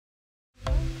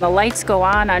The lights go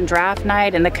on draft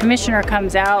night and the commissioner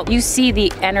comes out. You see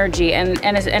the energy, and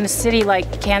in a city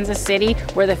like Kansas City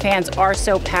where the fans are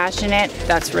so passionate,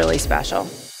 that's really special.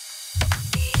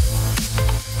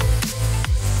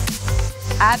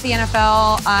 At the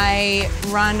NFL, I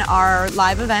run our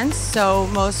live events, so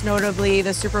most notably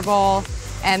the Super Bowl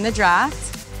and the draft.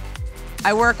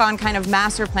 I work on kind of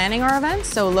master planning our events,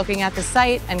 so looking at the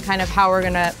site and kind of how we're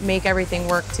gonna make everything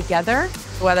work together,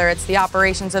 whether it's the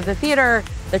operations of the theater,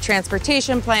 the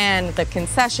transportation plan, the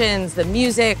concessions, the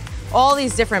music, all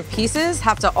these different pieces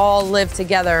have to all live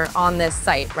together on this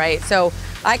site, right? So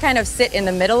I kind of sit in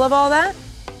the middle of all that.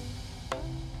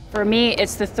 For me,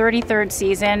 it's the 33rd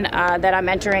season that I'm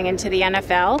entering into the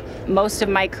NFL. Most of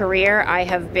my career, I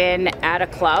have been at a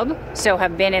club, so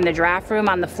have been in the draft room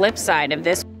on the flip side of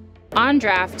this. On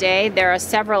draft day, there are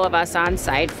several of us on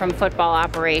site from football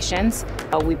operations.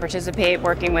 We participate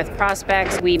working with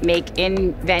prospects. We make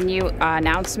in-venue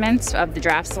announcements of the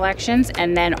draft selections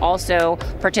and then also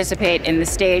participate in the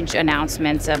stage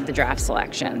announcements of the draft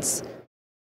selections.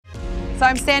 So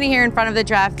I'm standing here in front of the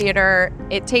draft theater.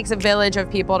 It takes a village of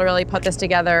people to really put this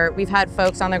together. We've had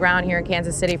folks on the ground here in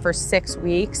Kansas City for 6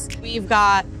 weeks. We've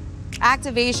got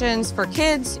activations for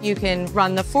kids. You can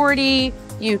run the 40,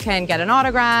 you can get an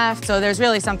autograph. So there's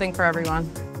really something for everyone.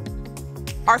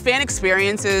 Our fan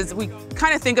experiences, we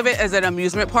kind of think of it as an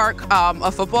amusement park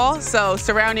of football. So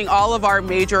surrounding all of our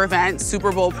major events,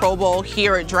 Super Bowl, Pro Bowl,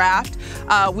 here at Draft,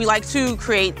 we like to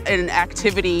create an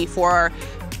activity for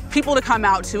people to come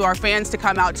out to, our fans to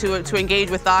come out to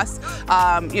engage with us,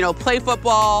 you know, play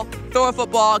football, throw a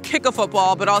football, kick a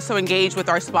football, but also engage with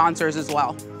our sponsors as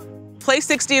well. Play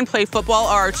 60 and Play Football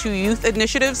are our 2 youth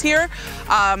initiatives here.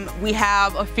 We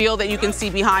have a field that you can see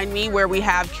behind me where we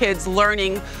have kids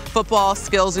learning football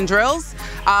skills and drills.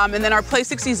 And then our Play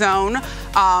 60 zone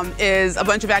is a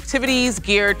bunch of activities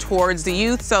geared towards the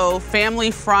youth, so family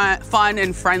fun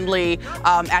and friendly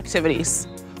activities.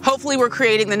 Hopefully we're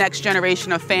creating the next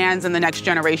generation of fans and the next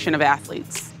generation of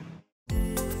athletes.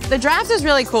 The draft is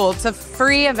really cool. It's a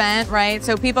free event, right?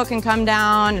 So people can come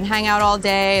down and hang out all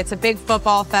day. It's a big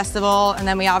football festival. And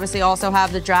then we obviously also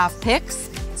have the draft picks.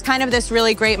 It's kind of this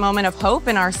really great moment of hope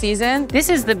in our season. This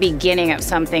is the beginning of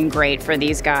something great for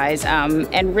these guys,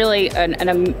 and really an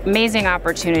amazing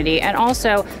opportunity. And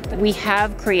also, we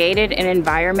have created an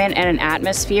environment and an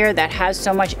atmosphere that has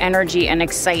so much energy and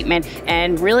excitement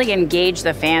and really engage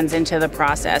the fans into the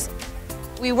process.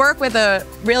 We work with a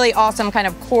really awesome kind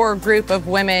of core group of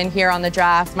women here on the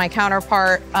draft. My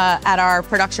counterpart at our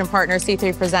production partner,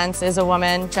 C3 Presents, is a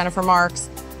woman, Jennifer Marks.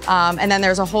 And then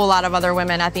there's a whole lot of other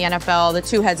women at the NFL. The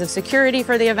 2 heads of security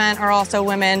for the event are also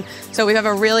women. So we have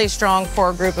a really strong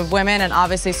core group of women and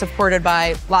obviously supported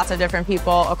by lots of different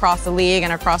people across the league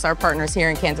and across our partners here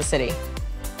in Kansas City.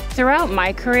 Throughout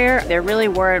my career, there really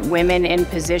weren't women in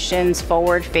positions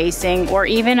forward-facing or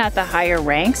even at the higher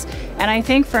ranks. And I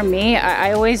think for me,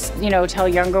 I always, tell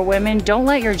younger women, don't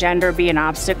let your gender be an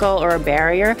obstacle or a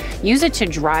barrier. Use it to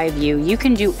drive you. You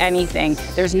can do anything.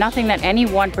 There's nothing that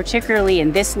anyone, particularly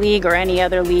in this league or any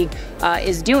other league,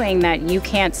 is doing that you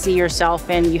can't see yourself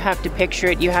in. You have to picture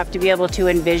it, you have to be able to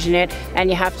envision it, and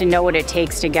you have to know what it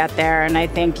takes to get there. And I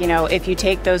think, if you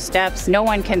take those steps, no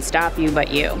one can stop you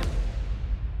but you.